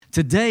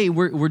Today,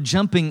 we're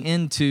jumping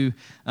into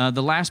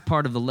the last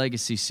part of the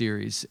Legacy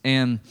series,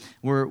 and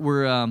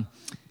we're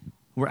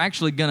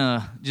actually going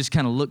to just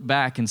kind of look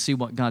back and see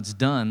what God's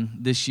done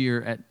this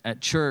year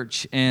at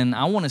church, and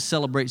I want to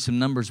celebrate some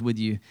numbers with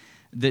you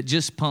that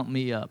just pump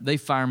me up. They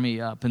fire me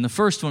up, and the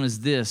first one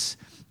is this,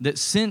 that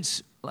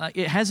since,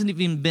 it hasn't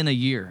even been a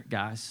year,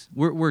 guys.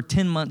 We're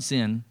 10 months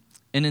in,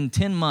 and in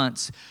 10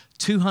 months,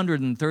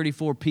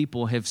 234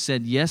 people have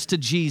said yes to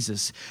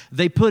Jesus.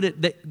 They put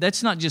it,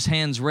 that's not just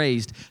hands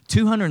raised.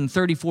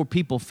 234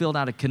 people filled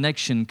out a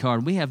connection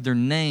card. We have their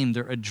name,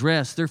 their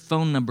address, their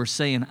phone number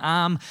saying,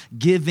 I'm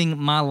giving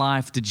my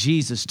life to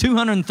Jesus.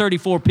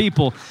 234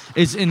 people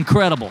is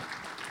incredible.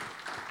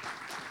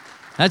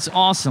 That's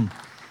awesome.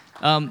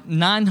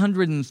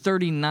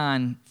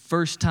 939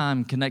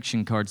 first-time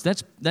connection cards.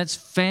 That's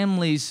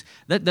families.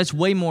 That's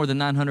way more than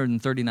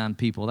 939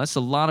 people. That's a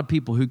lot of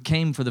people who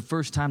came for the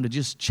first time to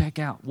just check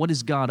out what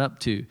is God up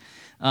to.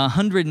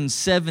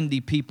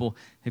 170 people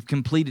have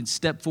completed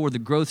Step 4, the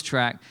growth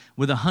track,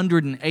 with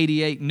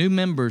 188 new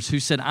members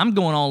who said, I'm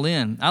going all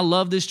in. I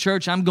love this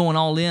church. I'm going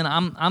all in.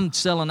 I'm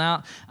selling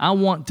out. I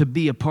want to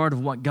be a part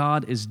of what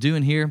God is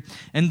doing here.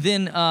 And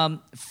then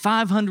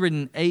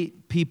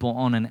 508 people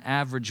on an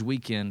average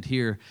weekend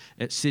here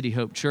at City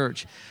Hope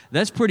Church.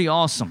 That's pretty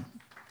awesome.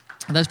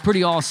 That's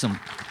pretty awesome.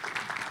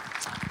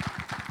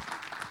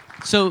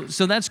 So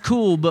that's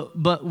cool,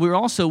 but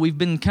we've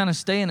been kind of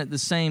staying at the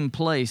same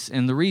place,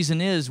 and the reason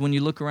is when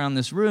you look around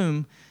this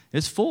room,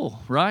 it's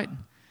full, right?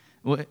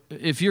 Well,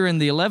 if you're in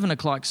the 11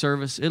 o'clock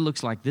service, it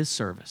looks like this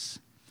service.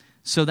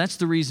 So that's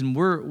the reason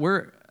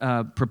we're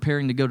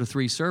preparing to go to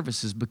 3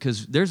 services,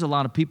 because there's a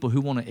lot of people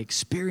who want to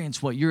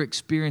experience what you're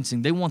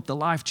experiencing. They want the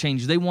life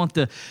change. They want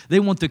the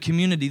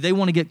community. They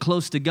want to get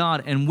close to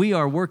God, and we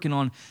are working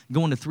on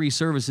going to 3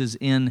 services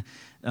in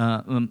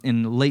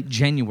late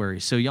January.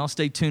 So y'all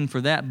stay tuned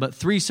for that. But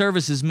 3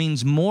 services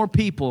means more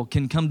people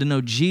can come to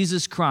know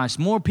Jesus Christ.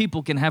 More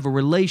people can have a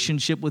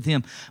relationship with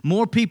Him.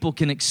 More people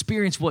can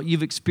experience what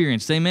you've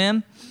experienced.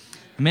 Amen?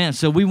 Man,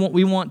 so we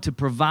want to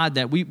provide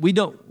that. We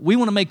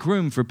want to make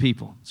room for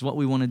people. It's what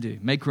we want to do.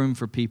 Make room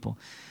for people.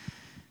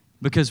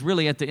 Because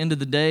really, at the end of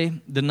the day,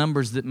 the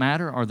numbers that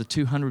matter are the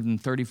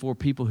 234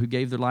 people who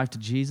gave their life to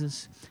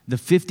Jesus, the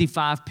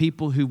 55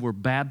 people who were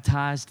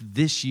baptized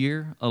this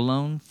year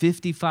alone,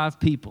 55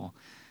 people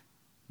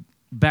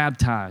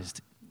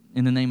baptized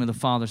in the name of the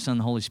Father, Son, and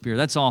the Holy Spirit.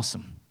 That's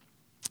awesome.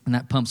 And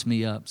that pumps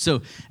me up.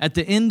 So at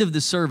the end of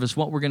the service,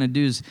 what we're going to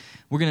do is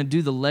we're going to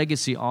do the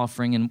legacy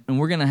offering, and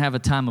we're going to have a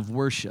time of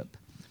worship.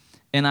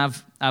 And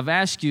I've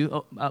asked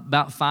you,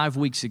 about 5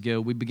 weeks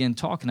ago, we began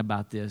talking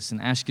about this and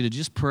asked you to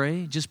just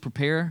pray, just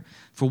prepare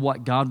for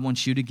what God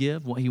wants you to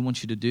give, what He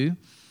wants you to do.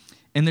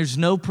 And there's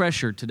no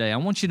pressure today. I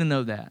want you to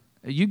know that.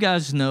 You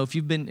guys know, if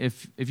you've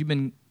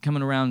been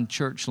coming around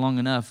church long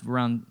enough,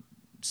 around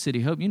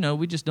City Hope, you know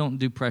we just don't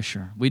do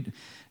pressure. We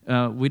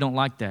don't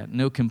like that.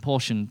 No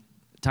compulsion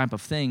type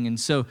of thing. And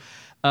so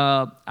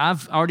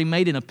I've already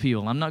made an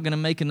appeal. I'm not going to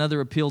make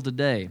another appeal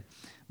today,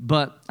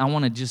 but I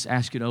want to just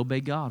ask you to obey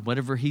God.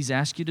 Whatever He's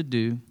asked you to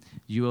do,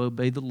 you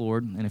obey the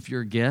Lord. And if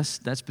you're a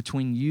guest, that's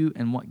between you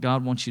and what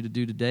God wants you to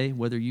do today,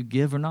 whether you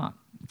give or not.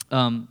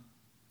 And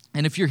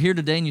if you're here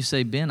today and you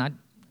say, Ben,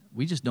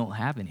 we just don't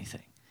have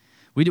anything.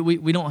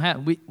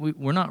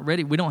 We're not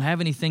ready. We don't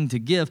have anything to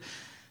give.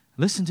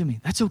 Listen to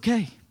me. That's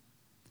okay.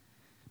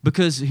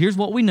 Because here's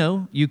what we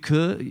know. You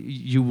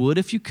would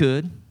if you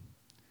could.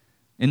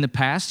 In the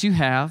past, you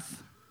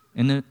have.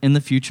 In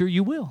the future,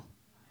 you will.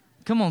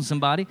 Come on,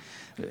 somebody.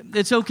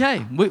 It's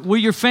okay. We're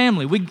your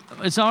family.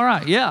 It's all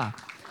right, yeah.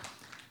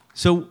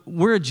 So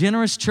we're a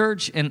generous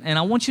church, and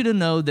I want you to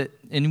know that,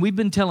 and we've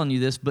been telling you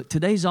this, but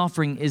today's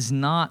offering is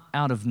not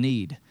out of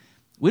need.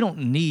 We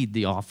don't need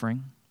the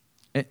offering.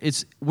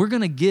 We're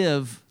going to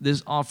give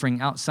this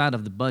offering outside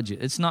of the budget.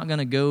 It's not going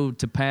to go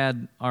to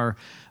pad our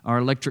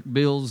electric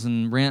bills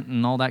and rent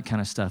and all that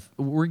kind of stuff.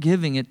 We're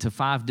giving it to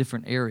 5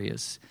 different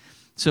areas.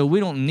 So we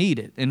don't need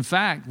it. In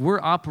fact, we're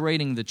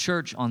operating the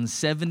church on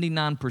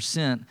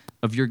 79%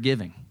 of your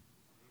giving.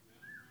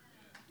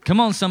 Come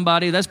on,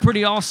 somebody. That's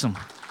pretty awesome.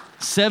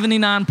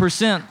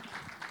 79%.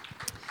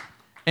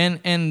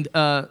 And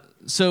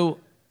so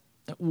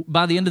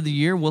by the end of the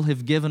year, we'll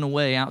have given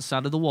away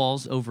outside of the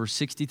walls over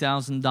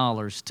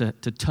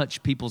 $60,000 to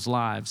touch people's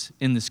lives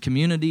in this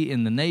community,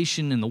 in the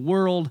nation, in the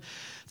world,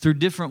 through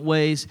different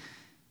ways.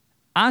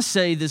 I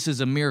say this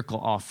is a miracle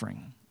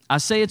offering. I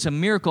say it's a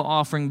miracle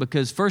offering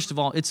because, first of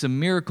all, it's a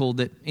miracle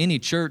that any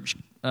church,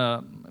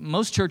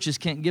 most churches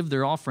can't give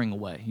their offering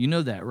away. You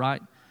know that,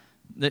 right?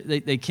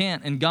 They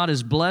can't, and God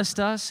has blessed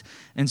us,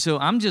 and so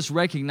I'm just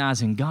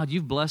recognizing, God,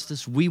 you've blessed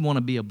us. We want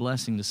to be a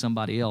blessing to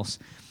somebody else.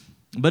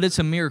 But it's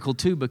a miracle,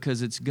 too,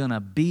 because it's going to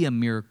be a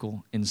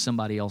miracle in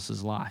somebody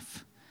else's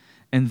life.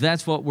 And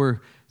that's what we're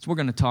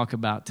going to talk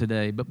about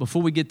today. But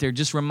before we get there,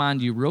 just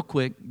remind you real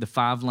quick, the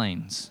 5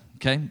 lanes.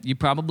 Okay, you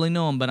probably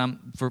know them,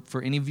 but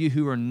for any of you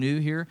who are new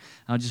here,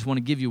 I just want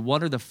to give you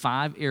what are the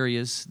 5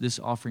 areas this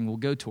offering will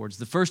go towards.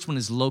 The first one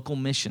is local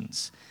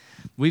missions.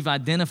 we've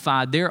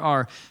identified there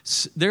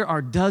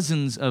are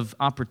dozens of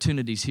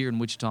opportunities here in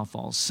Wichita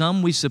Falls.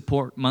 Some we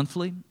support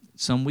monthly,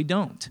 some we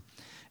don't.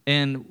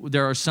 And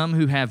there are some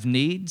who have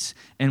needs,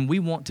 and we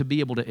want to be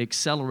able to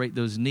accelerate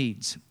those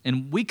needs.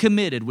 And we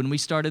committed when we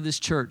started this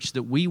church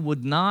that we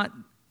would not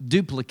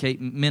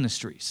duplicate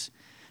ministries.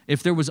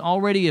 If there was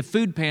already a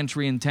food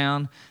pantry in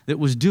town that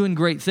was doing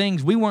great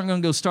things, we weren't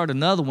going to go start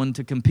another one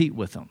to compete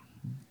with them.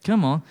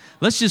 Come on,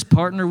 let's just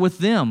partner with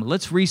them.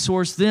 Let's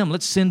resource them.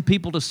 Let's send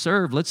people to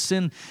serve. Let's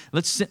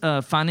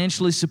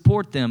financially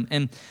support them.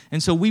 And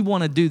so we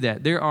want to do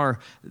that.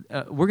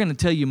 We're going to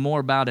tell you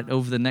more about it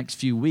over the next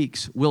few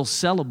weeks. We'll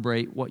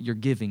celebrate what your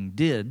giving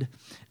did,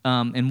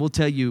 and we'll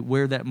tell you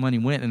where that money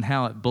went and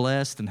how it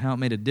blessed and how it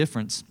made a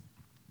difference.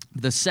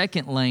 The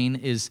second lane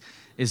is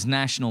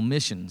national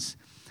missions.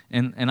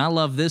 And I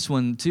love this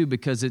one too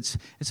because it's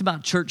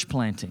about church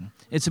planting.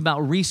 It's about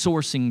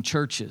resourcing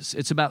churches.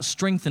 It's about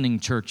strengthening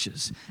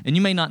churches. And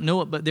you may not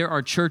know it, but there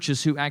are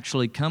churches who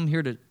actually come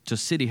here to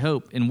City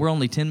Hope, and we're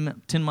only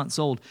 10 months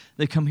old.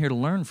 They come here to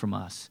learn from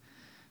us,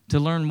 to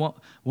learn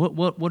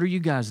what are you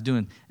guys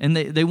doing? And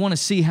they want to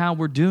see how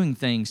we're doing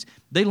things.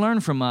 They learn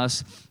from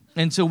us,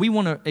 and so we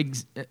want to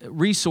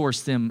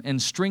resource them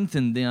and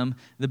strengthen them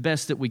the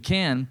best that we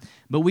can.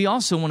 But we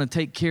also want to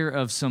take care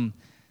of some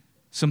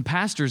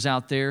pastors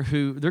out there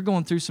who they're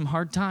going through some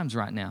hard times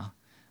right now.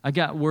 I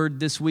got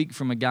word this week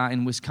from a guy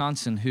in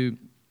Wisconsin who,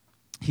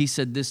 he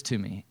said this to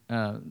me.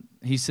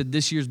 He said,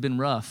 this year's been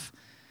rough.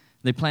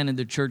 They planted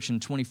their church in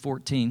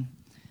 2014.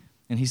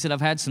 And he said, I've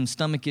had some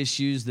stomach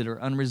issues that are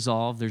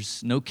unresolved.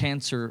 There's no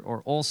cancer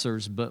or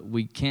ulcers, but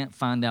we can't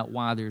find out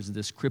why there's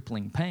this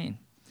crippling pain.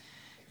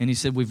 And he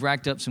said, we've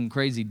racked up some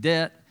crazy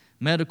debt,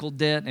 medical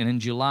debt. And in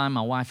July,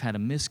 my wife had a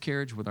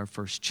miscarriage with our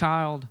first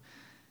child.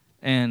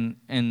 And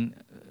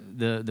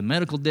the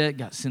medical debt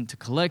got sent to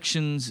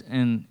collections,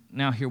 and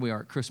now here we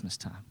are at Christmas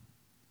time.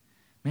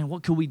 Man,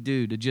 what could we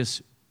do to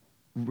just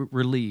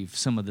relieve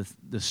some of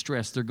the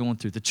stress they're going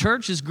through? The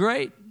church is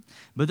great,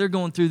 but they're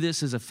going through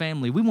this as a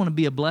family. We want to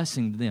be a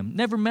blessing to them.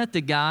 Never met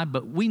the guy,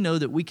 but we know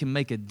that we can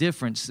make a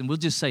difference, and we'll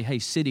just say, hey,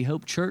 City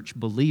Hope Church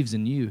believes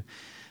in you.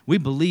 We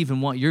believe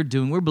in what you're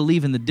doing. We're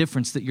believing the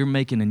difference that you're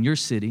making in your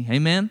city.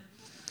 Amen?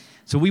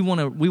 So we want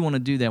to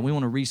do that. We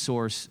want to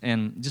resource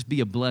and just be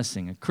a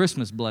blessing, a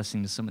Christmas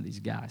blessing to some of these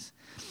guys.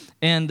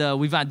 And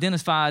we've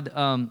identified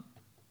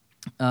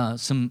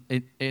some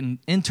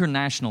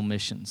international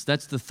missions.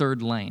 That's the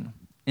third lane,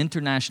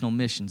 international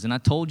missions. And I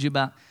told you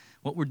about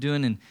what we're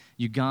doing in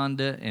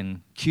Uganda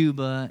and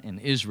Cuba and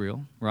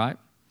Israel, right?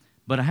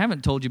 But I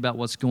haven't told you about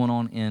what's going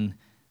on in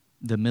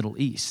the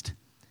Middle East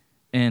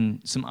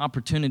and some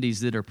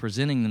opportunities that are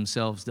presenting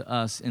themselves to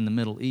us in the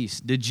Middle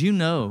East. Did you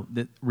know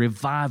that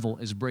revival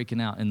is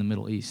breaking out in the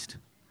Middle East?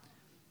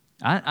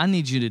 I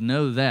need you to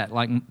know that.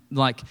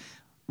 Like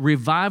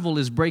revival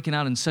is breaking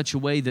out in such a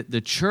way that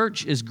the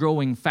church is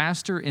growing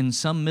faster in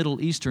some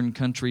Middle Eastern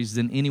countries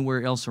than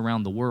anywhere else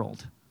around the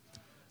world.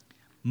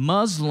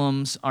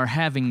 Muslims are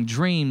having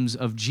dreams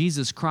of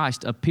Jesus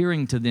Christ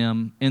appearing to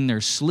them in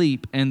their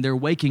sleep, and they're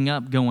waking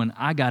up going,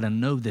 I got to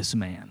know this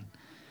man.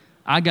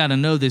 I got to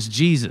know this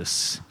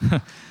Jesus,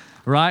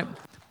 right?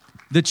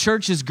 The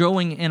church is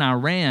growing in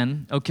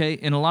Iran, okay?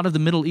 In a lot of the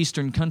Middle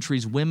Eastern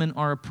countries, women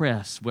are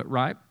oppressed,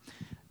 right?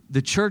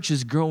 The church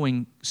is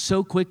growing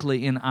so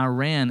quickly in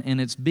Iran, and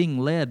it's being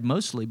led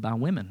mostly by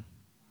women.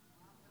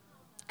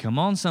 Come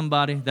on,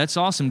 somebody. That's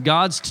awesome.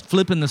 God's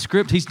flipping the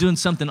script. He's doing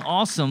something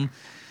awesome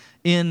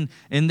in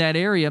that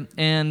area,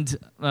 and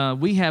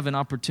we have an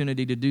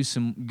opportunity to do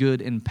some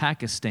good in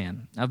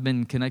Pakistan. I've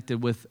been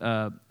connected with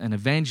an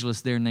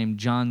evangelist there named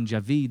John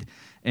Javid,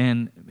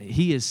 and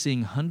he is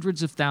seeing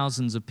hundreds of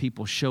thousands of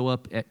people show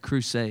up at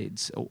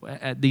crusades,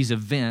 at these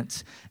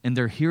events, and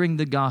they're hearing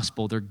the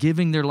gospel. They're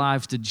giving their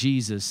lives to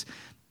Jesus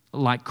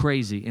like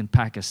crazy in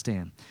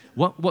Pakistan.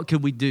 What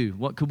could we do?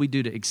 What could we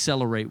do to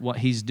accelerate what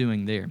he's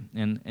doing there?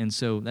 And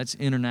so that's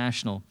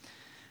international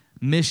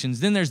missions.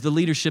 Then there's the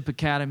Leadership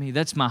Academy.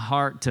 That's my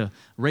heart, to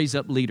raise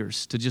up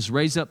leaders, to just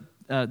raise up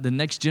the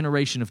next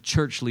generation of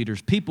church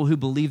leaders, people who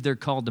believe they're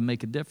called to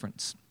make a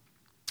difference.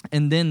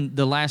 And then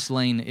the last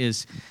lane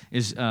is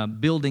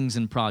buildings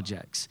and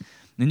projects.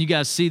 And you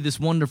guys see this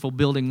wonderful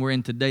building we're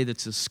in today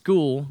that's a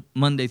school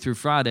Monday through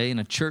Friday and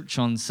a church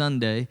on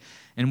Sunday.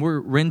 And we're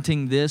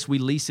renting this. We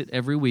lease it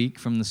every week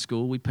from the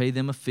school. We pay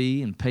them a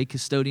fee and pay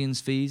custodians'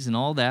 fees and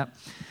all that.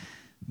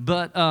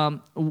 But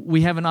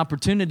we have an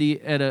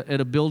opportunity at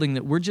a building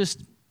that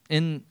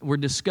we're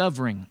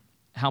discovering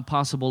how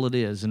possible it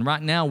is. And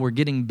right now we're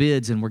getting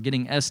bids and we're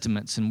getting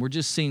estimates, and we're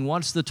just seeing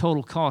what's the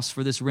total cost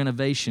for this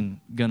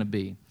renovation going to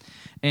be.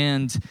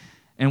 And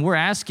we're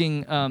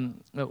asking,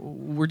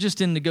 we're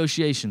just in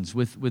negotiations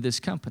with this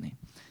company.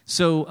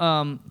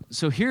 So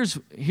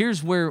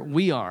here's where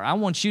we are. I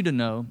want you to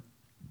know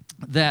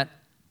that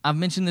I've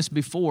mentioned this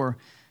before,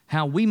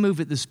 how we move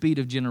at the speed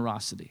of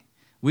generosity.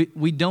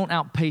 We don't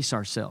outpace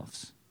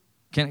ourselves.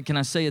 Can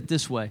I say it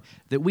this way?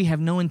 That we have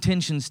no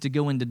intentions to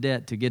go into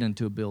debt to get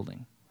into a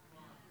building.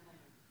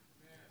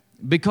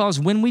 Because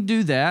when we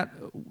do that,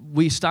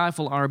 we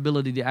stifle our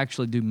ability to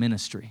actually do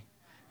ministry.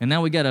 And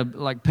now we got to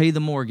like pay the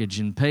mortgage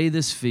and pay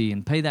this fee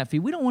and pay that fee.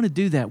 We don't want to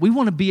do that. We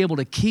want to be able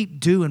to keep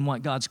doing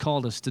what God's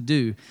called us to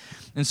do.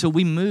 And so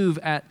we're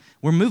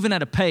moving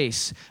at a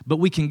pace, but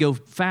we can go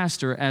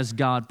faster as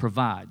God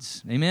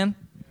provides. Amen?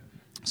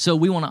 So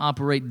we want to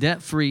operate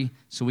debt-free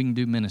so we can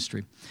do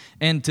ministry.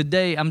 And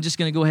today, I'm just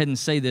going to go ahead and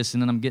say this,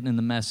 and then I'm getting in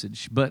the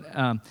message. But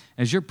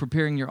as you're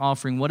preparing your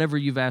offering, whatever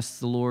you've asked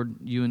the Lord,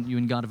 you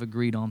and God have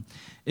agreed on,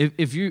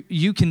 if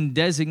you can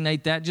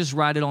designate that, just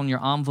write it on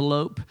your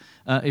envelope.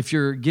 If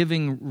you're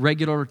giving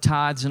regular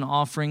tithes and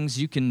offerings,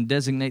 you can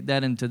designate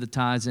that into the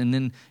tithes. And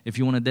then if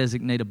you want to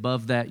designate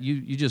above that,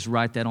 you just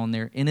write that on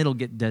there, and it'll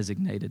get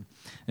designated.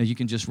 You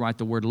can just write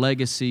the word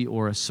legacy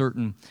or a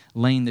certain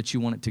lane that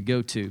you want it to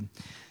go to.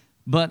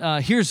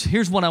 But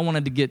here's what I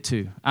wanted to get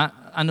to.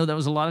 I know that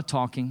was a lot of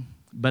talking,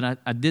 but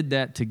I did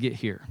that to get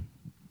here,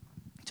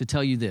 to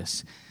tell you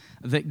this,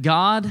 that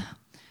God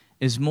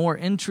is more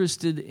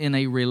interested in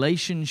a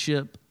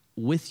relationship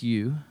with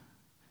you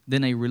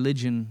than a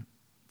religion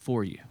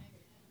for you.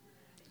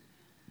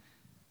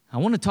 I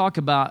want to talk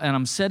about, and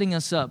I'm setting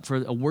us up for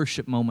a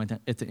worship moment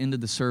at the end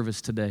of the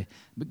service today,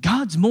 but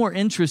God's more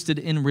interested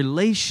in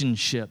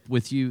relationship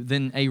with you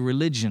than a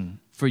religion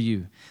for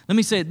you. Let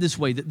me say it this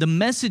way, that the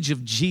message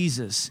of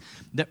Jesus,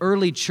 the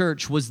early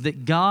church, was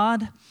that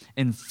God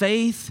and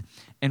faith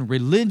and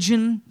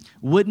religion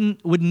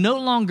would no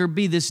longer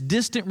be this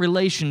distant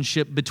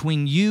relationship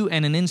between you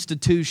and an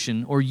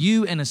institution or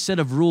you and a set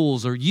of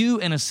rules or you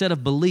and a set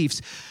of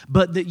beliefs,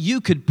 but that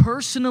you could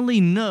personally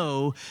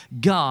know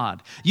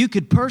God. You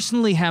could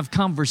personally have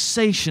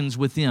conversations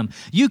with Him.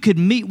 You could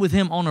meet with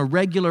Him on a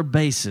regular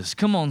basis.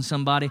 Come on,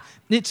 somebody.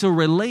 It's a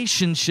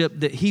relationship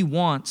that He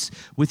wants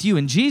with you.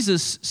 And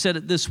Jesus said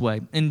it this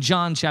way. In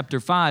John chapter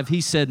 5, He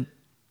said,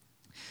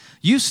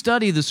 you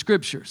study the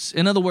Scriptures.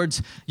 In other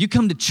words, you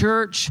come to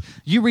church,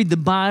 you read the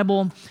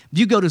Bible,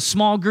 you go to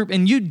small group,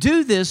 and you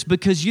do this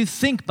because you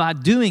think by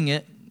doing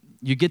it,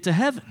 you get to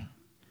heaven.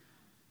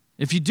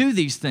 If you do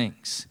these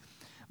things.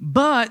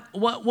 But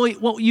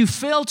what you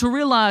fail to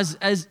realize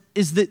is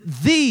that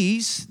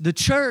the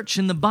church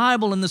and the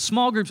Bible and the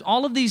small groups,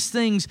 all of these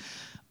things,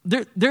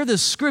 they're the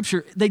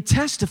Scripture. They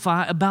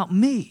testify about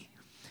me.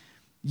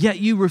 Yet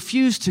you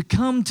refuse to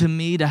come to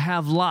me to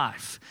have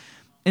life.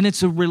 And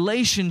it's a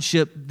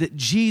relationship that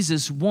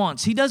Jesus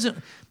wants. He doesn't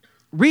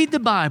read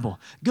the Bible,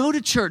 go to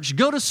church,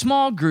 go to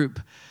small group,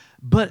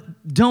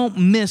 but don't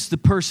miss the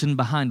person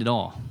behind it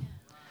all.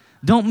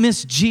 Don't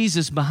miss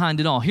Jesus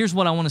behind it all. Here's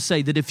what I want to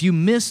say, that if you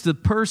miss the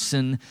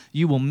person,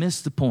 you will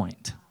miss the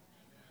point.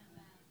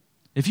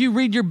 If you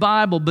read your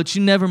Bible, but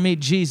you never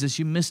meet Jesus,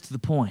 you missed the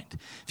point.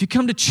 If you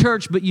come to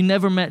church, but you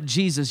never met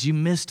Jesus, you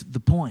missed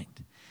the point.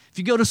 If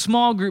you go to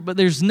small group, but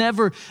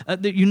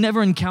you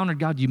never encountered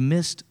God, you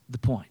missed the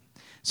point.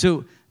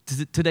 So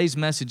today's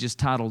message is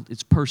titled,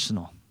 It's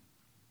Personal.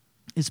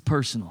 It's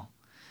personal.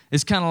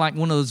 It's kind of like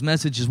one of those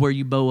messages where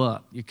you bow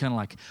up. You're kind of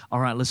like,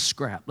 all right, let's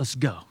scrap. Let's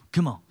go.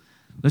 Come on.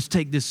 Let's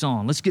take this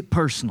on. Let's get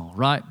personal,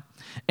 right?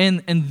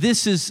 And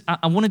this is,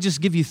 I want to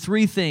just give you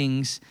 3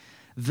 things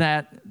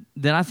that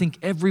I think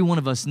every one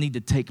of us need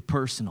to take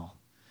personal.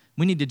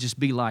 We need to just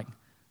be like,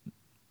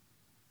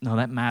 no,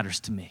 that matters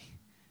to me.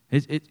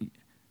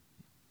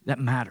 That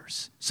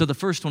matters. So the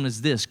first one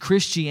is this: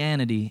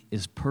 Christianity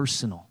is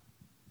personal.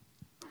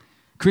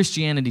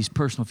 Christianity is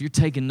personal. If you're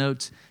taking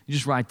notes, you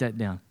just write that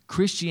down.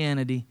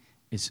 Christianity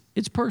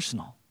it's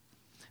personal.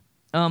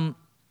 I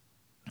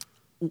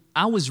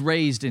was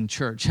raised in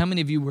church. How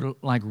many of you were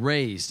like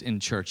raised in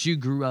church? You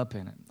grew up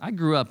in it. I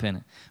grew up in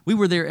it. We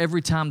were there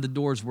every time the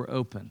doors were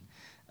open.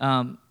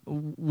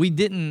 We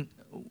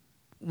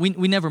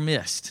never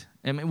missed.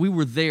 I mean, we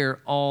were there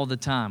all the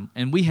time.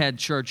 And we had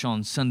church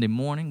on Sunday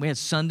morning. We had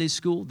Sunday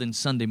school, then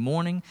Sunday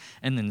morning,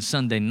 and then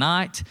Sunday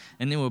night.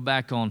 And then we're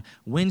back on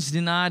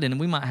Wednesday night. And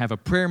we might have a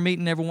prayer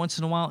meeting every once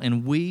in a while.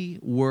 And we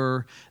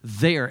were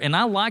there. And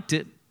I liked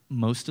it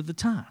most of the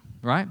time,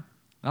 right?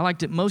 I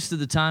liked it most of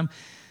the time.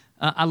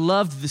 I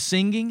loved the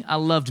singing. I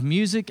loved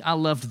music. I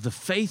loved the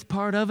faith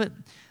part of it.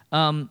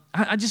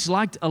 I just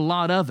liked a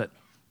lot of it.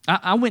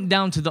 I went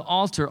down to the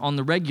altar on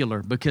the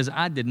regular because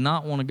I did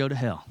not want to go to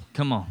hell.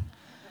 Come on.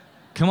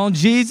 Come on,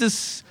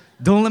 Jesus,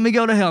 don't let me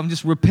go to hell. I'm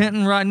just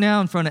repenting right now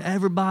in front of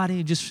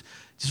everybody. Just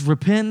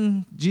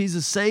repenting.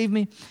 Jesus, save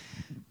me.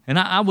 And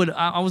I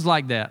was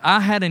like that.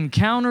 I had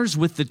encounters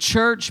with the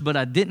church, but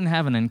I didn't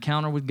have an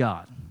encounter with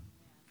God.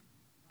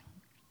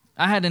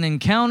 I had an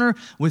encounter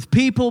with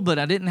people, but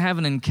I didn't have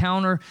an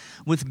encounter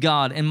with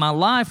God. And my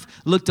life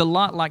looked a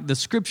lot like the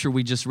scripture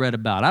we just read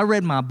about. I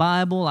read my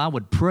Bible, I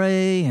would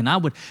pray, and I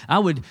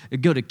would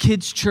go to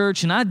kids'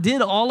 church, and I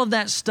did all of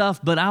that stuff,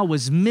 but I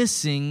was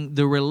missing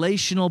the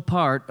relational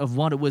part of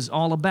what it was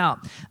all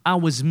about. I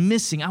was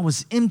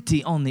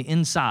empty on the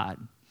inside.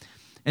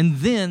 And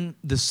then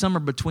the summer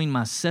between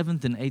my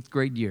 7th and 8th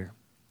grade year,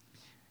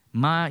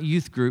 my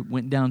youth group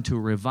went down to a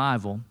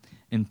revival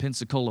in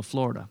Pensacola,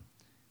 Florida.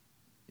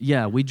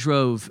 Yeah, we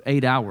drove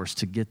 8 hours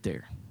to get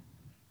there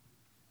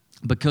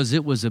because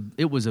it was a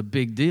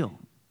big deal.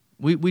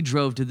 We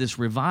drove to this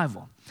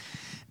revival.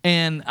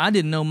 And I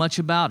didn't know much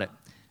about it.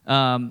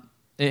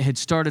 It had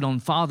started on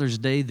Father's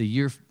Day the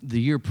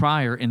year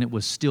prior, and it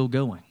was still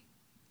going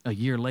a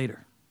year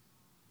later.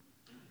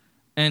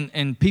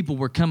 And people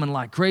were coming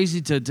like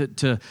crazy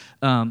to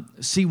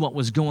see what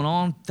was going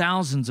on.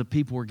 Thousands of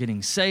people were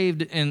getting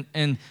saved.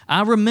 And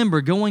I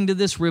remember going to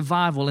this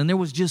revival, and there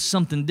was just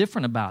something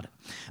different about it.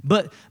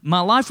 But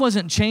my life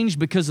wasn't changed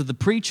because of the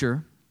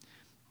preacher.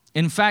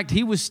 In fact,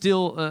 he was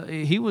still,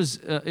 it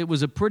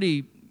was a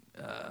pretty,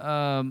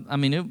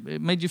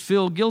 it made you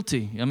feel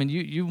guilty. I mean,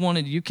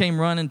 you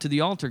came running to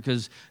the altar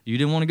because you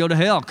didn't want to go to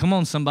hell. Come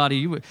on,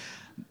 somebody.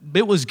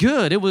 It was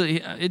good.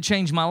 It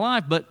changed my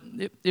life, but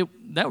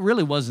that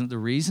really wasn't the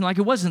reason. Like,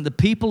 it wasn't the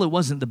people. It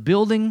wasn't the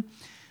building.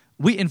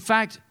 In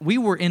fact, we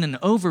were in an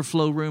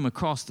overflow room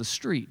across the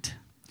street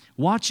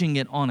watching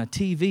it on a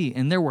TV,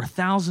 and there were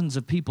thousands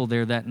of people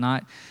there that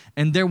night,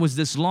 and there was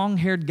this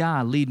long-haired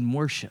guy leading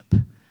worship.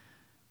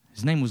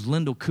 His name was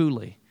Lyndall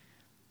Cooley,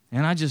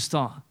 and I just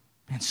thought,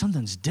 man,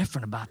 something's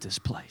different about this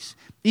place.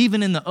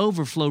 Even in the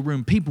overflow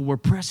room, people were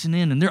pressing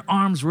in, and their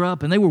arms were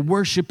up, and they were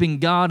worshiping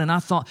God, and I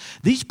thought,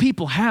 these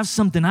people have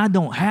something I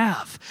don't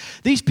have.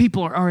 These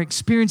people are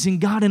experiencing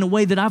God in a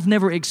way that I've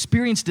never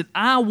experienced it.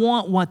 I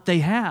want what they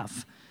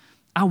have.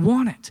 I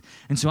want it.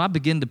 And so I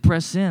began to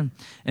press in,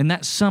 and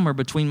that summer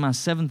between my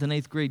 7th and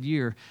 8th grade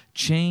year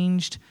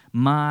changed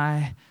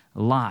my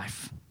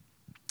life.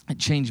 It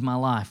changed my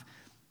life.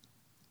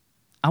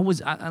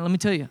 Let me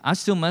tell you, I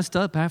still messed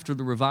up after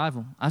the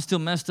revival. I still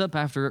messed up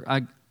after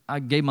I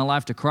gave my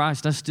life to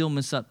Christ. I still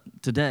mess up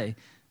today,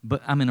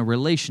 but I'm in a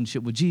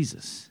relationship with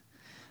Jesus.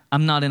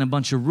 I'm not in a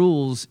bunch of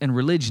rules and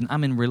religion.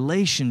 I'm in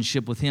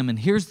relationship with Him. And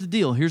here's the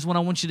deal. Here's what I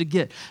want you to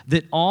get.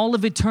 That all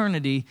of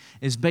eternity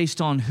is based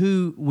on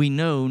who we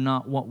know,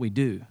 not what we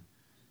do.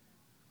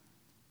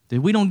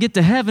 That we don't get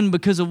to heaven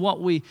because of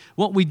what we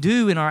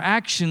do in our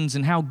actions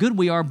and how good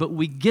we are, but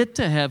we get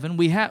to heaven.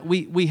 We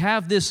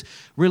have this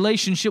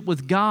relationship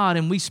with God,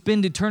 and we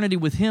spend eternity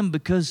with Him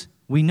because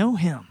we know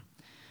Him,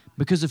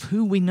 because of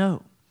who we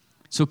know.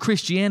 So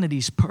Christianity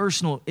is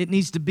personal. It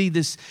needs to be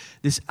this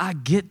I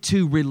get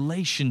to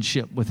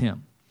relationship with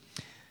Him.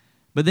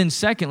 But then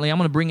secondly, I'm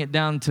going to bring it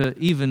down to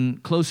even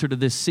closer to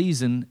this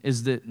season,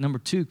 is that number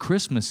 2,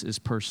 Christmas is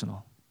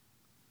personal.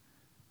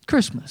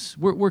 Christmas.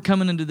 We're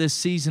coming into this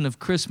season of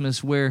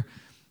Christmas where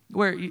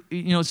we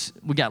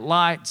got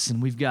lights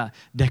and we've got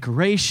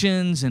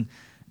decorations,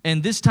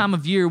 and this time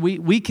of year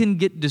we can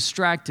get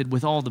distracted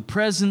with all the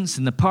presents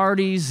and the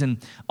parties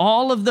and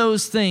all of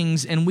those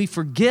things, and we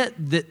forget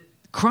that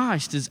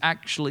Christ is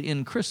actually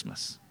in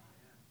Christmas.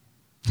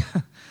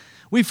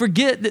 We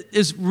forget that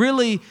it's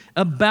really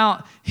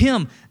about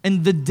Him,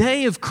 and the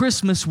day of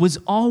Christmas was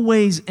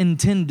always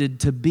intended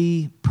to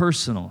be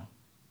personal.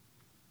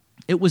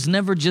 It was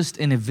never just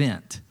an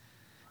event.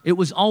 It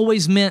was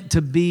always meant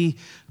to be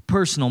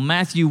personal.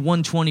 Matthew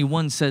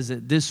 1:21 says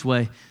it this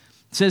way. It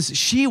says,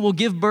 "She will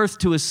give birth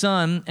to a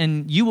son,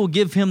 and you will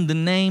give him the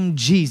name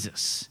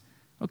Jesus."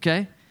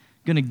 Okay?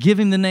 Going to give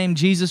him the name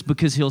Jesus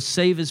because He'll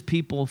save His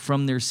people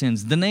from their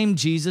sins. The name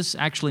Jesus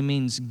actually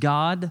means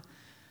God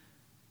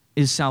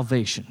is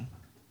salvation.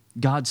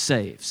 God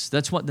saves.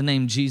 That's what the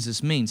name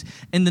Jesus means.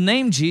 And the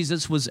name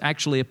Jesus was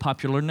actually a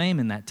popular name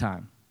in that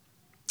time.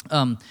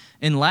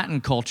 In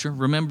Latin culture,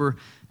 remember,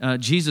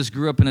 Jesus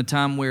grew up in a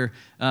time where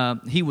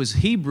He was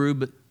Hebrew,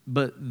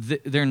 but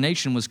their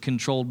nation was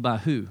controlled by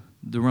who?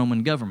 The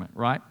Roman government,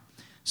 right?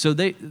 So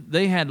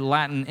they had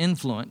Latin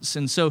influence,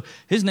 and so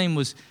His name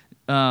was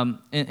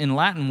in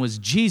Latin was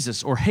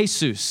Jesus or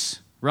Jesus,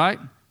 right?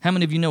 How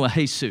many of you know a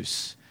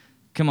Jesus?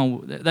 Come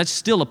on, that's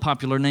still a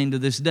popular name to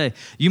this day.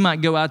 You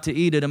might go out to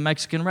eat at a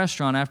Mexican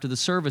restaurant after the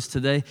service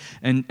today,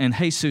 and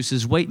Jesus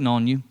is waiting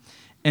on you.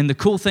 And the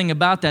cool thing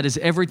about that is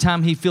every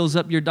time he fills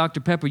up your Dr.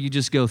 Pepper, you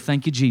just go,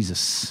 "Thank you,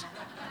 Jesus."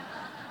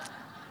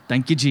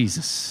 Thank you,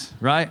 Jesus,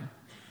 right?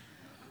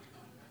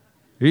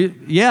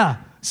 Yeah,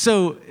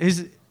 so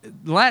his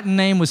Latin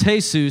name was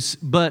Jesus,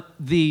 but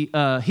the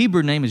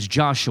Hebrew name is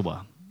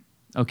Joshua,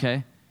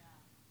 okay?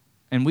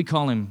 And we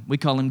call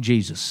him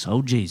Jesus.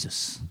 Oh,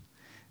 Jesus.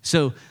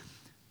 So,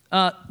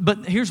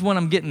 but here's what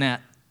I'm getting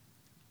at.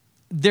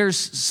 There's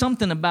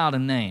something about a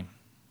name,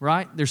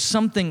 right? There's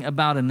something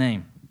about a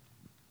name.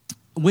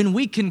 When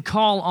we can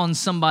call on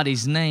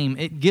somebody's name,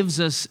 it gives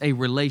us a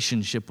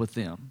relationship with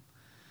them.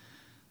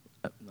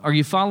 Are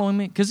you following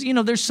me? Because,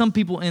 there's some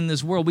people in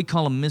this world, we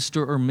call them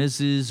Mr. or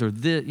Mrs. or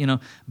this,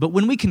 but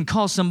when we can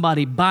call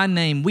somebody by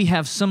name, we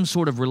have some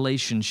sort of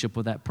relationship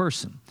with that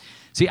person.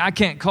 See, I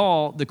can't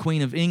call the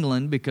Queen of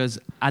England because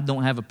I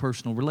don't have a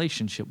personal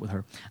relationship with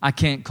her. I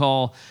can't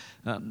call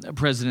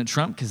President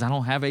Trump because I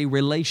don't have a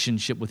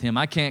relationship with him.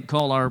 I can't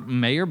call our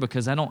mayor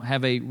because I don't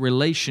have a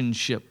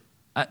relationship.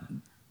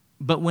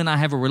 But when I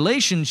have a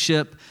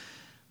relationship,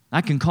 I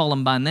can call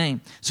him by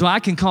name. So I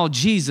can call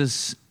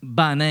Jesus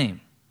by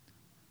name.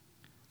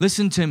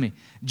 Listen to me.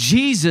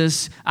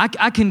 Jesus, I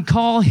can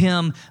call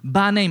Him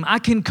by name. I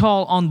can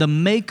call on the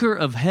maker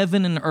of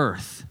heaven and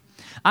earth.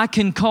 I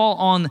can call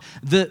on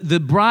the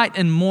bright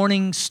and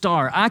morning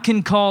star. I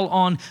can call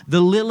on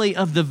the lily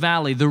of the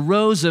valley, the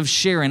rose of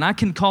Sharon. I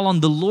can call on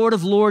the Lord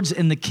of lords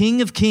and the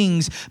King of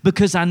kings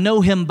because I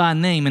know him by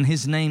name, and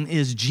his name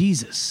is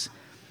Jesus.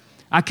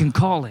 I can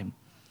call him.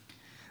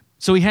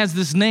 So he has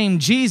this name,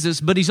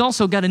 Jesus, but he's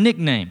also got a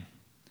nickname.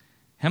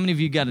 How many of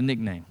you got a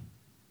nickname?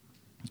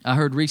 I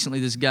heard recently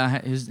this guy,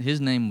 his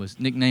nickname was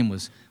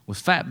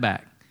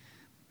Fatback.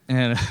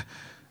 And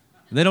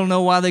they don't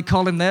know why they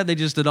called him that. They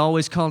just had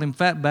always called him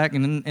Fatback.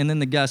 And then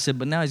the guy said,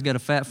 but now he's got a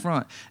fat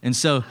front. And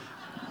so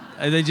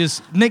they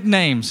just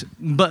nicknames.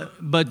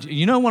 But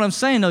you know what I'm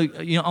saying, though?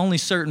 Only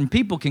certain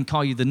people can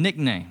call you the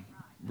nickname,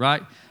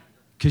 right?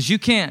 Because you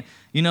can't,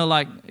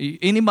 like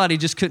anybody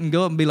just couldn't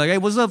go up and be like, hey,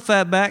 what's up,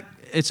 Fatback?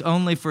 It's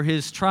only for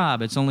his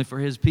tribe. It's only for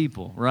his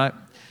people, right?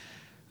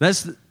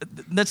 That's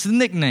the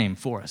nickname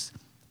for us.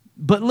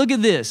 But look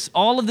at this.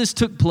 All of this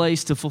took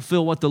place to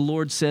fulfill what the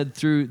Lord said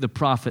through the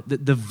prophet,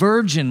 that the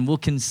virgin will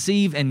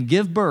conceive and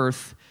give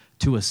birth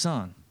to a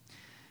son.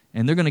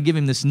 And they're going to give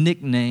him this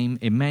nickname,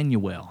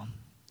 Emmanuel.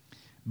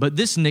 But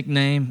this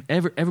nickname,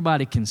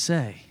 everybody can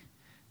say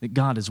that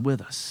God is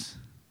with us.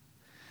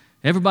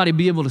 Everybody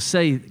be able to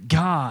say,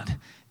 God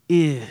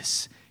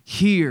is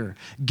here.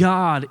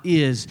 God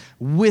is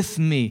with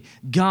me.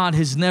 God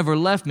has never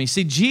left me.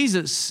 See,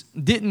 Jesus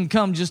didn't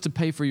come just to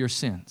pay for your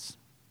sins.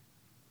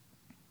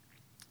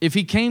 If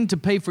he came to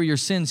pay for your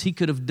sins, he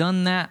could have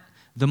done that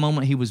the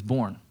moment he was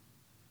born.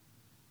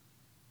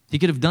 He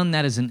could have done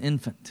that as an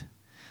infant.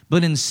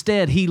 But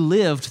instead, he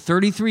lived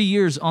 33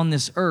 years on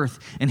this earth,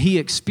 and he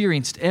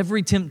experienced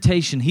every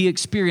temptation. He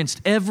experienced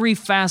every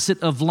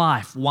facet of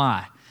life.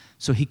 Why?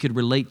 So he could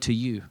relate to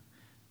you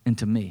and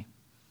to me.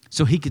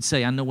 So he could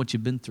say, I know what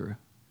you've been through.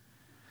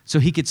 So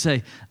he could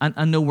say,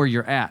 I know where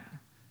you're at,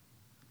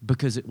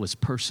 because it was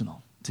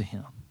personal to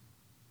him.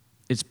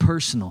 It's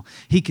personal.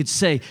 He could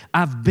say,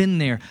 I've been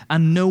there. I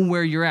know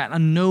where you're at. I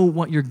know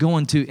what you're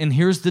going to. And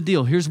here's the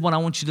deal. Here's what I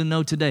want you to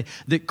know today.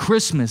 That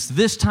Christmas,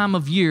 this time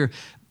of year,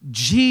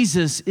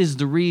 Jesus is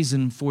the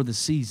reason for the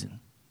season.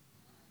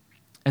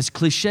 As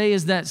cliche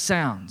as that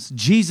sounds,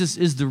 Jesus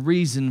is the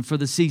reason for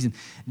the season.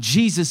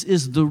 Jesus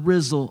is the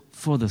rizzle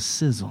for the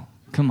sizzle.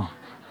 Come on.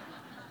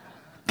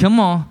 Come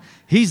on.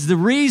 He's the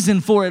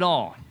reason for it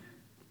all.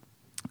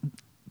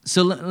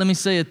 So let me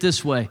say it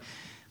this way.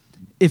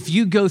 If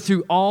you go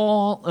through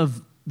all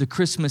of the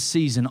Christmas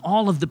season,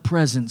 all of the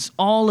presents,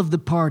 all of the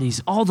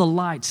parties, all the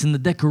lights and the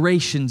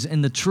decorations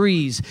and the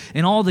trees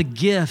and all the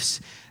gifts,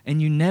 and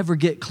you never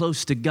get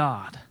close to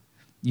God,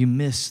 you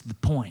miss the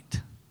point.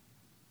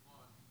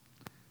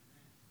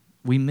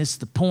 We miss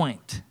the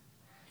point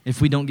if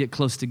we don't get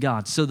close to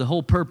God. So the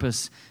whole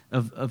purpose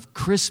of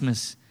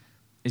Christmas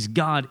is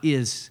God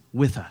is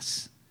with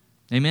us.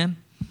 Amen?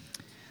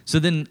 So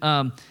then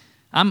I'm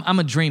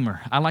a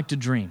dreamer. I like to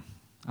dream.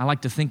 I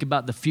like to think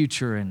about the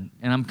future, and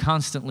I'm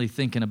constantly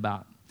thinking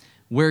about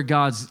where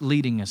God's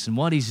leading us and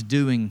what he's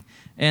doing.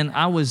 And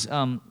I was,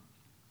 I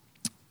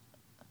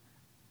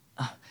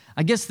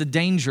guess the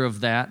danger of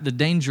that, the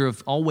danger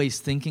of always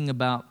thinking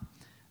about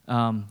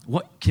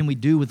what can we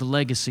do with the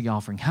legacy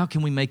offering? How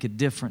can we make a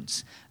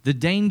difference? The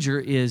danger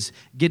is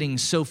getting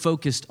so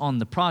focused on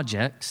the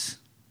projects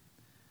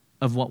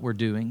of what we're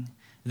doing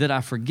that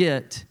I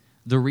forget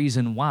the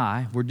reason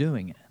why we're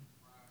doing it.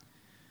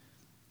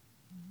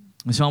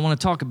 And so I want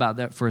to talk about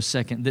that for a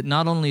second, that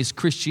not only is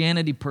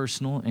Christianity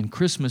personal and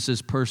Christmas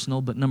is personal,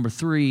 but number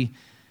 3,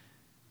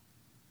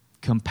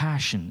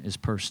 compassion is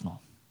personal.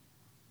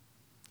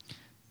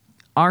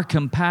 Our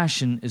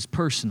compassion is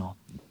personal.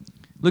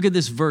 Look at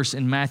this verse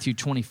in Matthew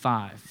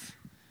 25.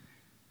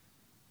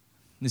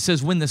 It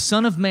says, when the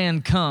Son of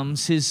Man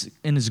comes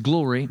in his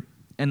glory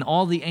and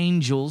all the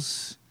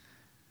angels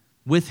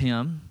with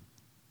him,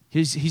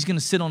 he's going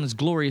to sit on his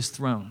glorious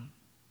throne.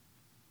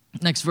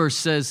 Next verse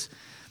says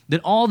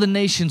that all the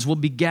nations will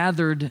be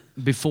gathered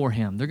before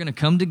him. They're going to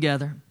come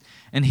together,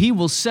 and he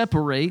will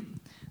separate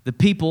the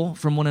people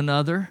from one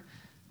another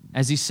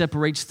as he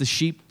separates the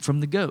sheep from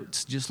the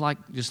goats, just like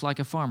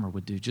a farmer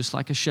would do, just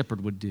like a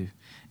shepherd would do.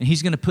 And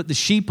he's going to put the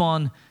sheep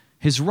on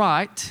his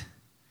right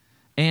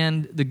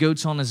and the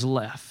goats on his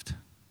left.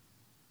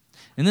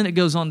 And then it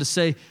goes on to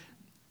say,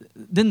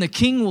 then the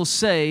king will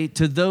say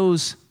to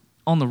those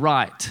on the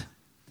right,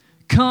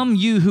 come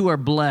you who are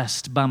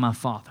blessed by my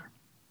Father.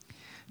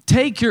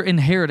 Take your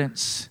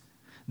inheritance,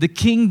 the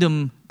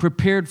kingdom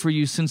prepared for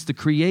you since the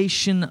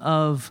creation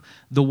of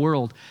the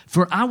world.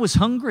 For I was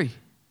hungry,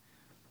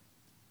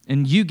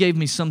 and you gave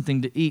me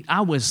something to eat.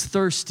 I was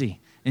thirsty,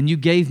 and you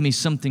gave me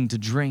something to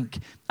drink.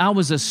 I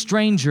was a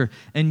stranger,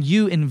 and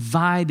you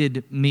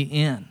invited me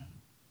in.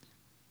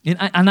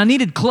 And I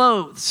needed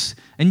clothes,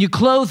 and you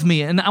clothed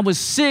me. And I was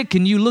sick,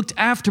 and you looked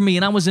after me.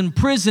 And I was in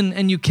prison,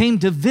 and you came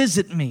to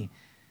visit me.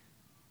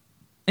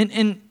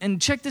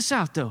 And check this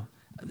out, though.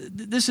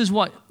 This is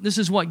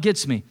what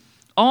gets me.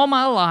 All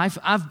my life,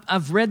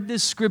 I've read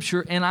this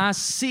scripture, and I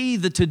see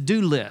the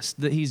to-do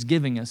list that he's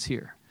giving us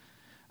here.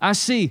 I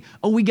see,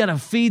 we got to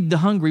feed the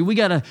hungry. We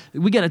got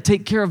to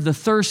take care of the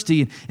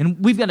thirsty,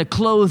 and we've got to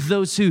clothe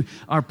those who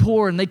are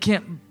poor and they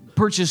can't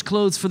purchase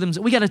clothes for them.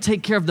 We got to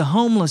take care of the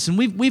homeless, and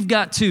we've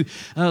got to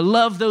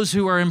love those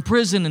who are in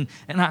prison.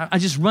 And I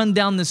just run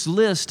down this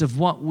list of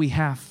what we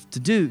have to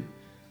do.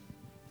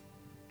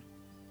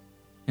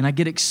 And I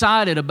get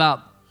excited about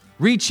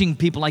reaching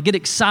people. I get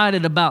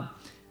excited about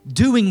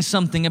doing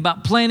something,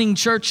 about planning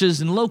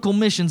churches and local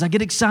missions. I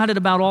get excited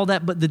about all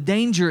that, but the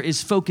danger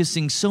is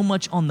focusing so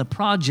much on the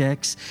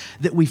projects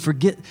that we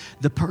forget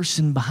the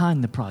person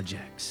behind the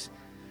projects.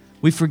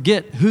 We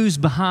forget who's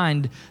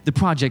behind the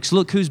projects.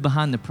 Look who's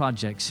behind the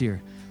projects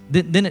here.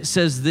 Then it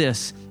says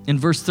this in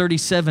verse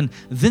 37,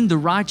 then the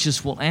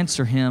righteous will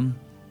answer him,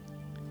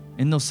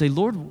 and they'll say,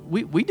 Lord,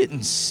 we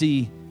didn't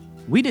see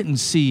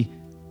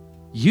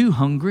you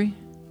hungry.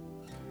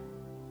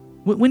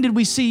 When did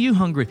we see you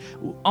hungry?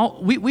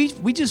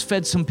 We just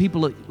fed some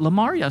people at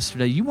Lamar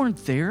yesterday. You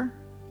weren't there,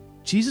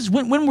 Jesus.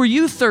 When were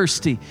you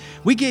thirsty?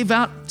 We gave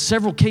out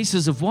several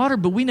cases of water,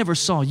 but we never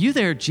saw you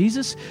there,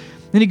 Jesus.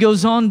 Then he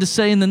goes on to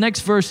say in the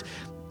next verse,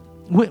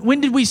 when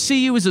did we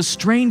see you as a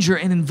stranger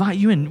and invite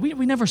you in?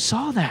 We never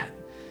saw that.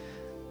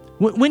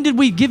 When did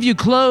we give you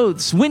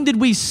clothes? When did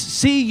we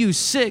see you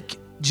sick?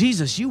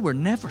 Jesus, you were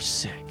never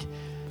sick.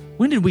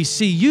 When did we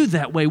see you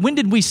that way? When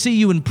did we see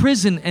you in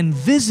prison and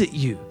visit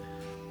you?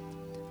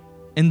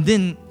 And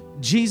then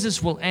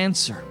Jesus will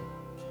answer.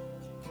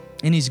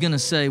 And he's going to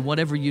say,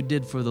 whatever you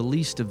did for the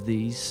least of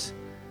these,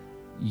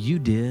 you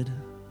did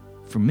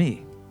for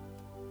me.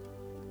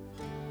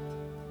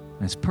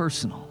 That's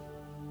personal.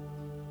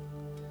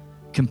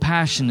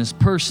 Compassion is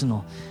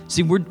personal.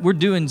 See, we're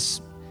doing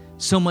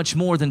so much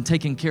more than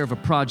taking care of a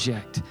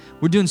project.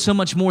 We're doing so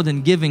much more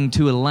than giving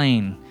to a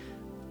lane,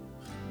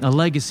 a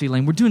legacy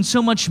lane. We're doing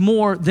so much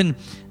more than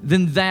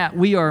that.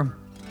 We're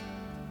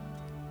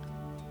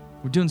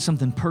doing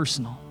something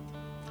personal.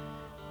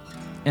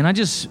 And I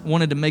just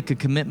wanted to make a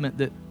commitment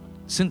that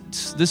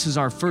since this is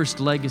our first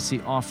legacy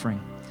offering,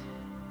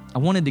 I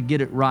wanted to get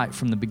it right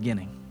from the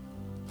beginning.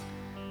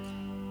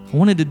 I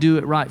wanted to do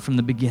it right from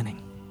the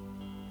beginning.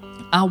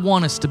 I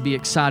want us to be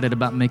excited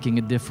about making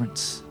a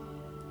difference.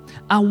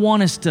 I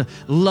want us to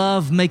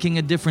love making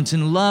a difference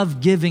and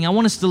love giving. I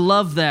want us to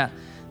love that,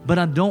 but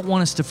I don't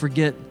want us to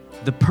forget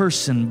the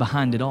person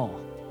behind it all,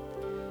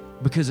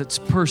 because it's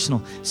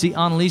personal. See,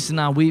 Annalise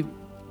and I,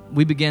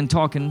 we began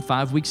talking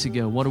 5 weeks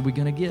ago. What are we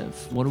going to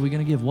give? What are we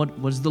going to give? What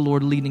is the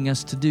Lord leading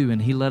us to do?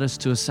 And he led us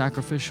to a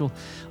sacrificial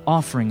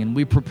offering, and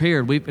we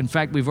prepared. In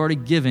fact, we've already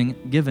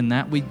given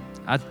that.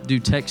 I do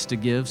text to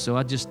give, so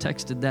I just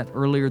texted that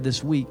earlier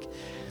this week.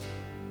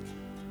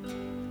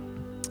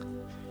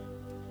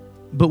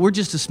 But we're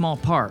just a small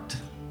part.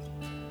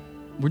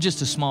 We're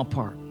just a small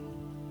part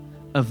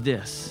of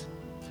this.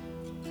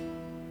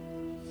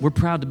 We're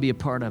proud to be a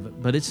part of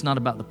it, but it's not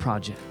about the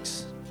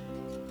projects.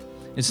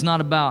 It's not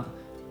about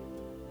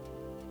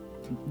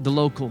the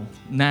local,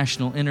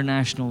 national,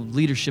 international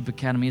leadership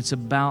academy. It's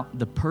about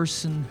the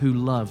person who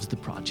loves the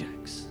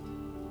projects.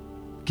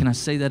 Can I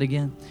say that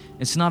again?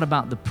 It's not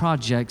about the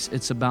projects.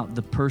 It's about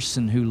the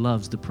person who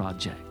loves the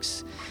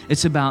projects.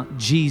 It's about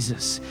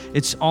Jesus.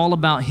 It's all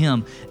about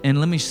him.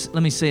 And let me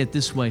say it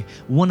this way.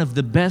 One of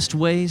the best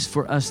ways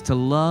for us to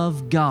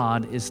love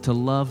God is to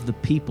love the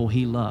people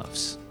he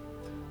loves.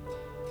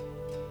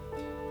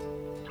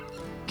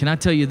 Can I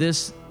tell you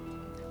this?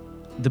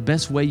 The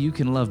best way you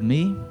can love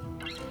me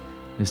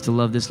is to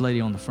love this lady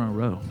on the front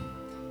row.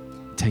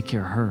 Take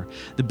care of her.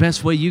 The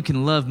best way you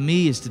can love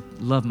me is to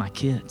love my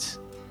kids.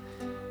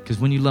 Because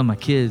when you love my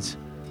kids,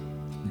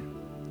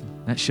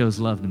 that shows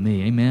love to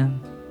me. Amen?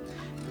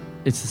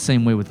 It's the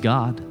same way with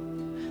God.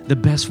 The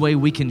best way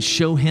we can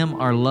show him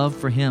our love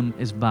for him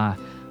is by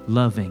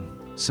loving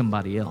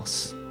somebody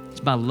else.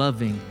 It's by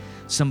loving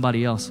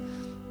somebody else.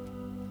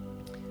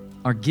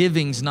 Our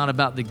giving's not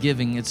about the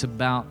giving. It's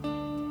about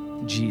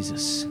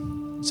Jesus.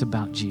 It's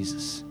about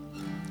Jesus.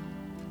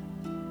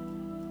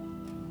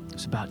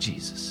 It's about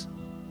Jesus.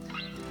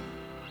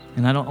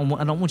 And I don't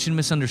want you to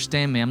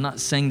misunderstand me. I'm not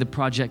saying the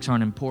projects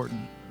aren't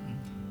important.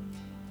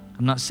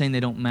 I'm not saying they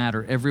don't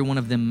matter. Every one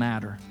of them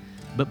matter.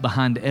 But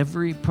behind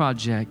every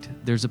project,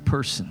 there's a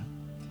person.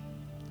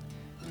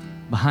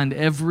 Behind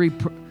every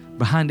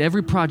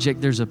project,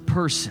 there's a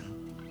person.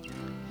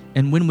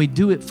 And when we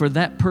do it for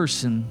that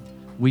person,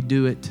 we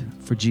do it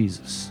for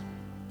Jesus.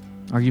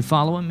 Are you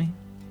following me?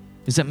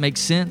 Does that make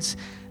sense?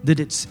 That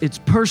it's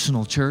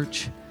personal,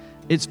 church.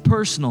 It's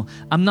personal.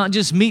 I'm not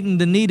just meeting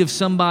the need of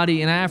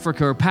somebody in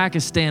Africa or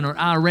Pakistan or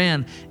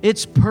Iran.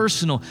 It's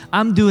personal.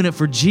 I'm doing it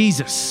for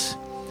Jesus.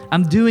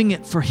 I'm doing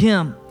it for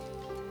him.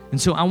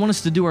 And so I want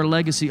us to do our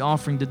legacy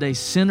offering today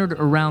centered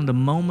around a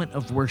moment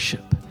of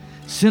worship,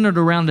 centered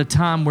around a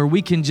time where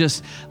we can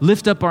just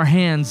lift up our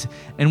hands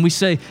and we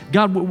say,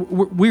 God,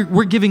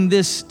 we're giving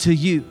this to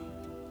you.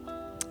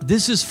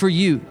 This is for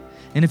you.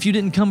 And if you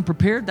didn't come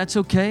prepared, that's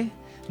okay.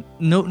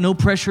 No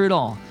pressure at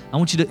all. I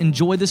want you to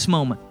enjoy this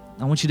moment.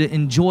 I want you to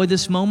enjoy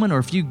this moment, or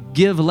if you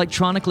give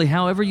electronically,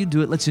 however you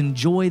do it, let's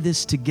enjoy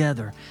this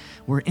together.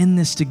 We're in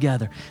this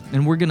together,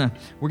 and we're gonna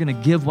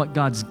give what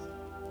God's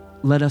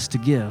led us to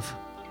give,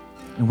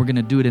 and we're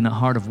gonna do it in a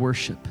heart of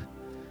worship.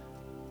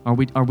 Are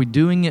we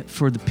doing it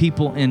for the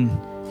people in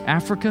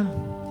Africa?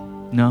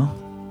 No.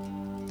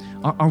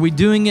 Are we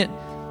doing it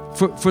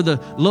for the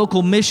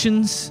local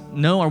missions?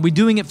 No. Are we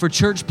doing it for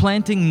church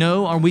planting?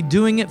 No. Are we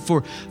doing it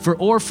for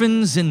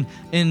orphans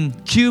in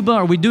Cuba?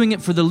 Are we doing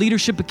it for the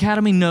Leadership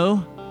Academy?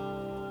 No.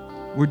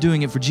 We're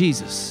doing it for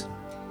Jesus.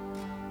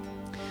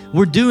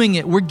 We're doing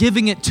it. We're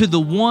giving it to the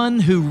one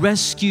who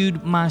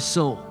rescued my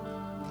soul,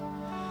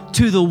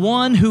 to the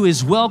one who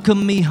has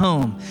welcomed me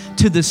home,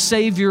 to the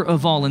Savior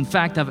of all. In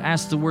fact, I've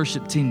asked the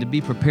worship team to be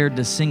prepared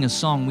to sing a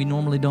song we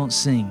normally don't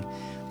sing.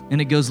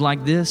 And it goes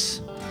like this.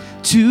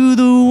 To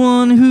the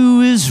one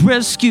who has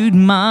rescued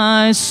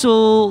my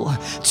soul,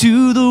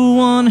 to the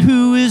one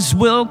who has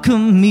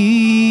welcomed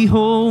me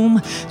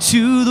home,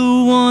 to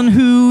the one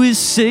who is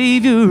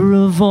Savior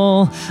of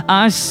all,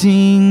 I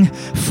sing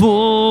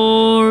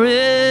forever.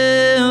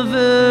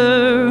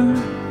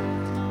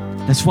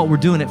 That's what we're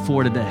doing it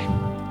for today.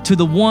 To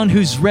the one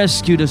who's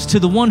rescued us, to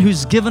the one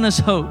who's given us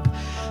hope.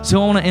 So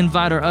I want to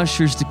invite our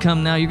ushers to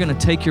come now. You're going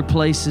to take your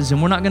places,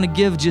 and we're not going to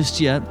give just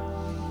yet.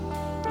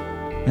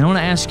 And I want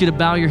to ask you to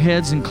bow your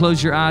heads and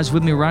close your eyes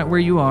with me right where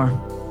you are.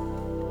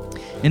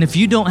 And if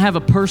you don't have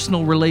a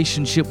personal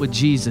relationship with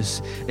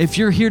Jesus, if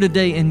you're here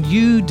today and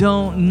you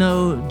don't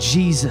know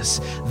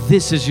Jesus,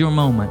 this is your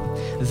moment.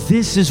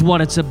 This is what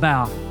it's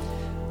about.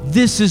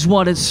 This is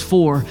what it's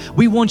for.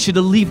 We want you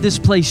to leave this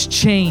place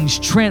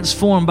changed,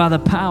 transformed by the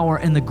power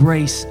and the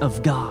grace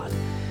of God.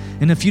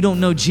 And if you don't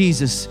know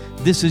Jesus,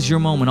 this is your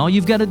moment. All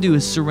you've got to do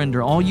is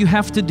surrender. All you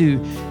have to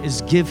do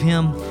is give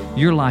Him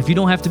your life. You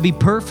don't have to be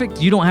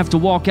perfect. You don't have to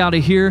walk out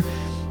of here,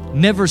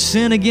 never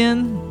sin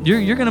again.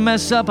 You're going to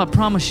mess up, I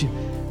promise you.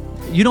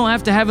 You don't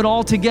have to have it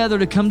all together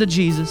to come to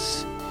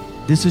Jesus.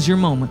 This is your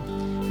moment.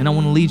 And I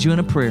want to lead you in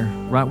a prayer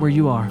right where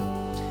you are.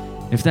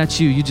 If that's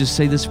you, you just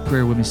say this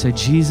prayer with me. Say,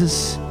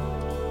 Jesus,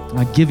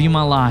 I give you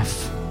my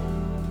life.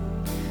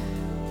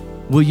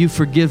 Will you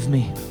forgive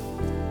me?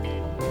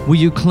 Will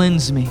you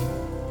cleanse me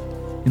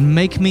and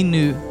make me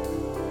new?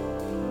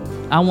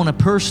 I want a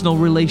personal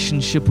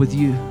relationship with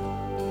you.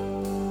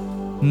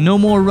 No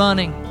more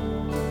running.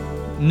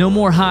 No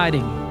more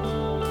hiding.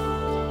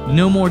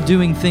 No more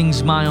doing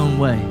things my own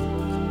way.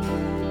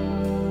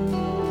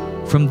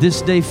 From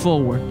this day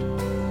forward,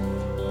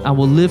 I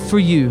will live for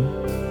you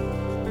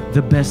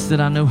the best that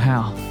I know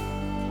how.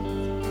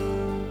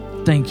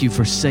 Thank you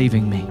for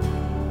saving me.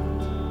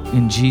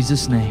 In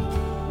Jesus' name,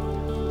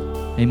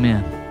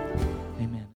 amen.